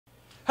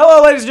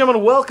Hello ladies and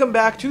gentlemen, welcome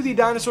back to the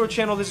Dinosaur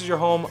Channel. This is your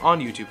home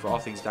on YouTube for all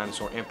things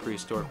dinosaur and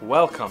prehistoric.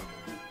 Welcome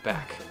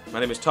back.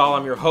 My name is Tal,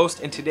 I'm your host,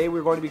 and today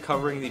we're going to be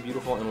covering the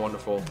beautiful and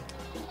wonderful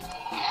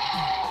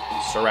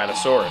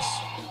Ceratosaurus.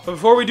 But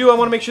before we do, I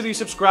want to make sure that you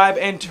subscribe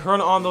and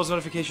turn on those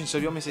notifications so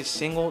you don't miss a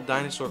single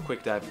dinosaur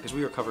quick dive, because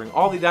we are covering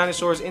all the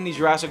dinosaurs in the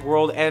Jurassic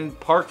World and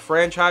Park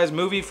franchise,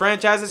 movie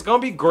franchise. It's going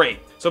to be great.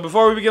 So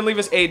before we begin, leave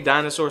us a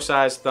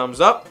dinosaur-sized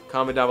thumbs up.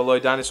 Comment down below a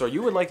dinosaur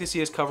you would like to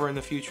see us cover in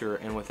the future.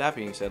 And with that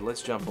being said,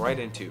 let's jump right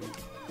into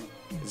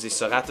the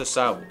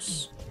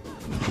Ceratosaurus.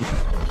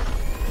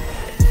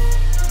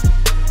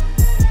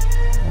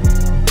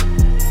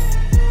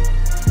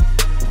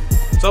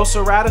 So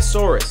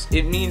Ceratosaurus,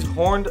 it means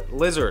horned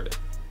lizard.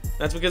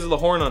 That's because of the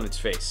horn on its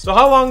face. So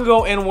how long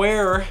ago and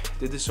where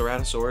did the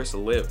Ceratosaurus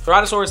live?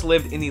 Ceratosaurus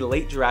lived in the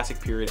late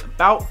Jurassic period,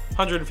 about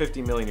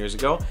 150 million years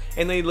ago,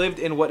 and they lived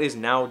in what is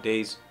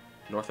nowadays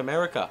North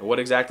America. What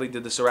exactly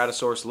did the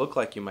Ceratosaurus look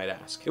like, you might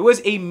ask? It was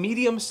a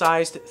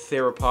medium-sized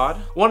theropod,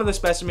 one of the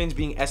specimens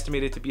being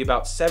estimated to be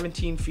about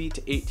 17 feet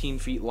to 18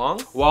 feet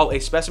long, while a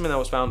specimen that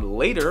was found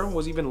later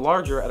was even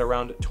larger at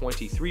around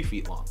 23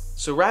 feet long.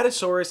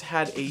 Ceratosaurus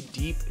had a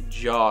deep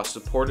jaw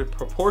supported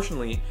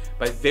proportionally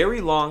by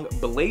very long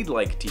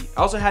blade-like teeth. It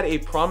also had a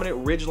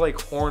prominent ridge-like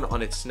horn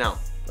on its snout.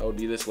 That would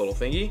be this little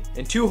thingy.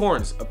 And two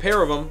horns, a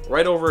pair of them,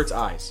 right over its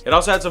eyes. It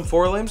also had some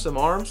forelimbs, some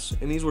arms,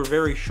 and these were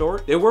very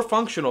short. They were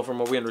functional from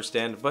what we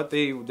understand, but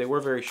they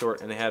were very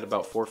short, and they had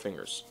about 4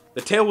 fingers.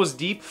 The tail was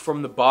deep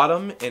from the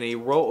bottom, and a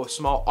row of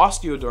small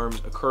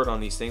osteoderms occurred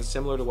on these things,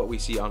 similar to what we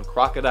see on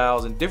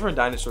crocodiles and different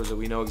dinosaurs that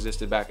we know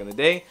existed back in the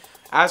day.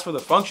 As for the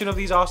function of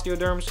these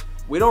osteoderms,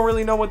 we don't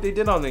really know what they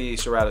did on the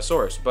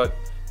Ceratosaurus, but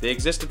they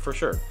existed for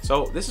sure.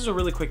 So this is a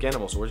really quick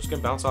animal, so we're just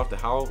gonna bounce off to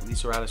how the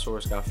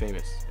Ceratosaurus got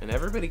famous. And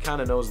everybody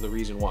kind of knows the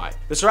reason why.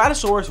 The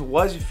Ceratosaurus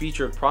was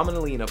featured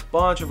prominently in a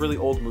bunch of really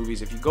old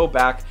movies. If you go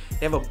back,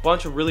 they have a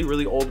bunch of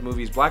really old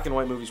movies, black and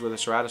white movies, where the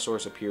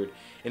Ceratosaurus appeared.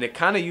 And it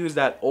kind of used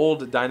that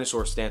old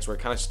dinosaur stance where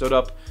it kind of stood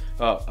up,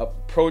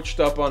 approached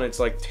up on its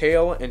like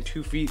tail and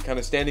 2 feet, kind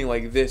of standing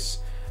like this,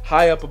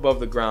 high up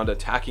above the ground,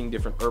 attacking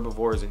different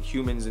herbivores and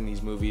humans in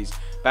these movies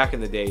back in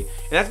the day.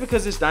 And that's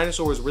because this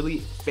dinosaur was really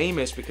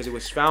famous because it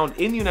was found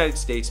in the United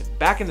States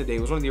back in the day.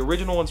 It was one of the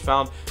original ones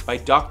found by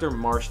Dr.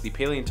 Marsh, the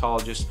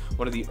paleontologist,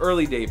 one of the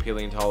early day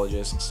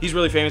paleontologists. He's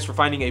really famous for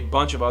finding a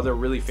bunch of other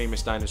really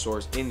famous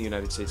dinosaurs in the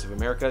United States of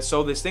America.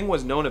 So this thing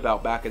was known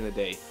about back in the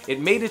day.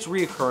 It made its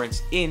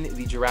reoccurrence in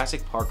the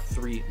Jurassic Park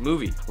 3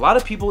 movie. A lot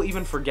of people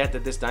even forget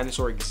that this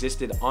dinosaur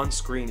existed on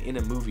screen in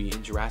a movie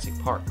in Jurassic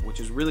Park,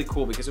 which is really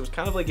cool because it was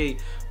kind of like a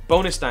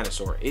bonus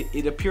dinosaur.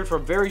 It appeared for a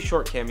very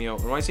short cameo,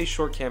 and when I say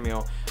short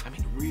cameo, I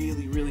mean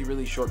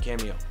really short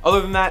cameo.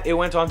 Other than that, it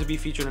went on to be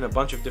featured in a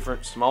bunch of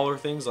different smaller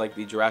things like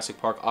the Jurassic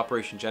Park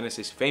Operation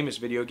Genesis famous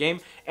video game,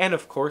 and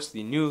of course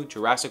the new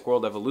Jurassic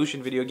World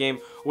Evolution video game,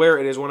 where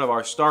it is one of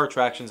our star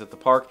attractions at the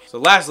park. So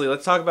lastly,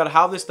 let's talk about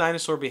how this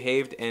dinosaur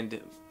behaved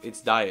and its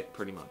diet,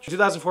 pretty much. In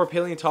 2004,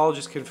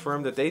 paleontologists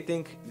confirmed that they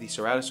think the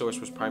Ceratosaurus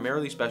was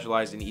primarily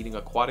specialized in eating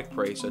aquatic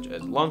prey such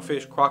as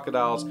lungfish,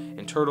 crocodiles,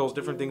 and turtles,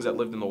 different things that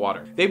lived in the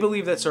water. They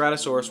believe that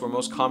Ceratosaurus were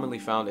most commonly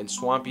found in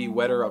swampy,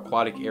 wetter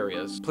aquatic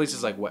areas,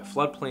 places like wet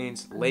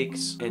floodplains,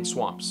 lakes, and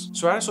swamps.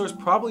 Ceratosaurus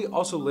probably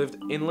also lived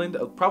inland,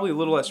 probably a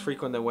little less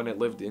frequent than when it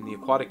lived in the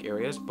aquatic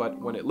areas, but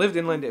when it lived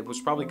inland, it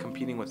was probably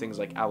competing with things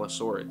like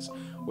allosaurids,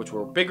 which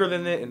were bigger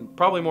than it and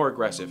probably more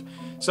aggressive.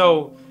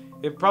 So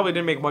it probably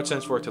didn't make much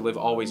sense for it to live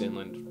always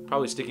inland.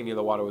 Probably sticking near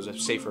the water was a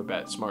safer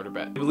bet, smarter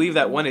bet. I believe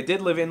that when it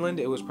did live inland,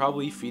 it was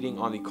probably feeding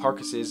on the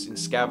carcasses and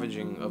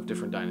scavenging of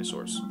different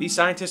dinosaurs. These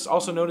scientists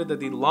also noted that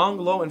the long,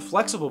 low, and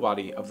flexible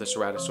body of the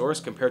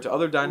Ceratosaurus compared to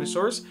other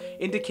dinosaurs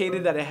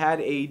indicated that it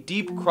had a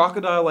deep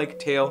crocodile-like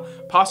tail,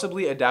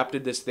 possibly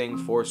adapted this thing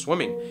for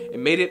swimming. It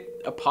made it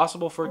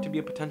possible for it to be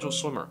a potential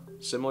swimmer,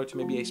 similar to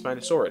maybe a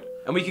Spinosaurid.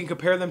 And we can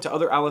compare them to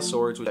other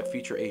allosaurids that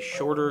feature a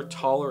shorter,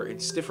 taller,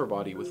 and stiffer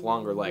body with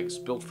longer legs,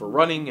 built for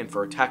running and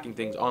for attacking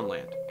things on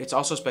land. It's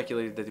also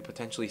speculated that they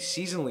potentially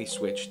seasonally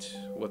switched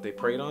what they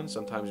preyed on,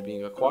 sometimes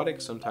being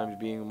aquatic, sometimes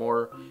being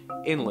more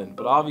inland.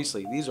 But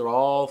obviously, these are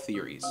all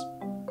theories.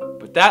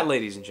 But that,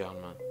 ladies and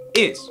gentlemen,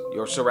 is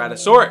your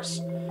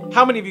Ceratosaurus.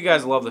 How many of you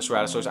guys love the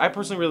Ceratosaurus? I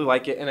personally really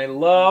like it, and I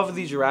love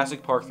the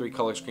Jurassic Park 3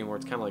 color scheme where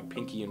it's kind of like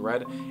pinky and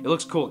red. It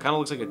looks cool. It kind of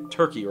looks like a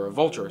turkey or a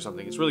vulture or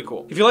something. It's really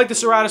cool. If you like the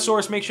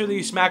Ceratosaurus, make sure that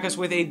you smack us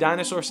with a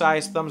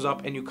dinosaur-sized thumbs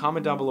up, and you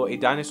comment down below a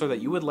dinosaur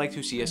that you would like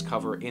to see us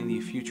cover in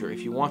the future.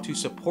 If you want to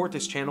support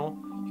this channel,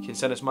 you can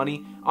send us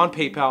money on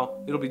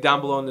PayPal. It'll be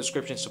down below in the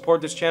description.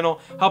 Support this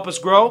channel. Help us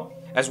grow.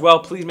 As well,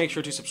 please make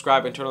sure to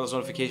subscribe and turn on those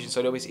notifications so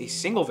you don't miss a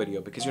single video,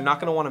 because you're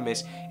not going to want to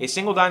miss a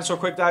single dinosaur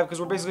quick dive,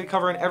 because we're basically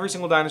covering every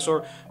single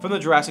dinosaur from the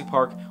Jurassic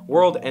Park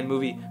world and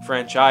movie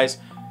franchise.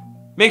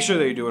 Make sure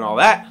that you're doing all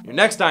that. Your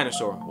next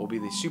dinosaur will be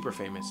the super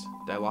famous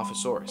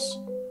Dilophosaurus.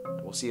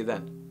 And we'll see you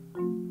then.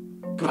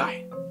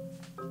 Goodbye.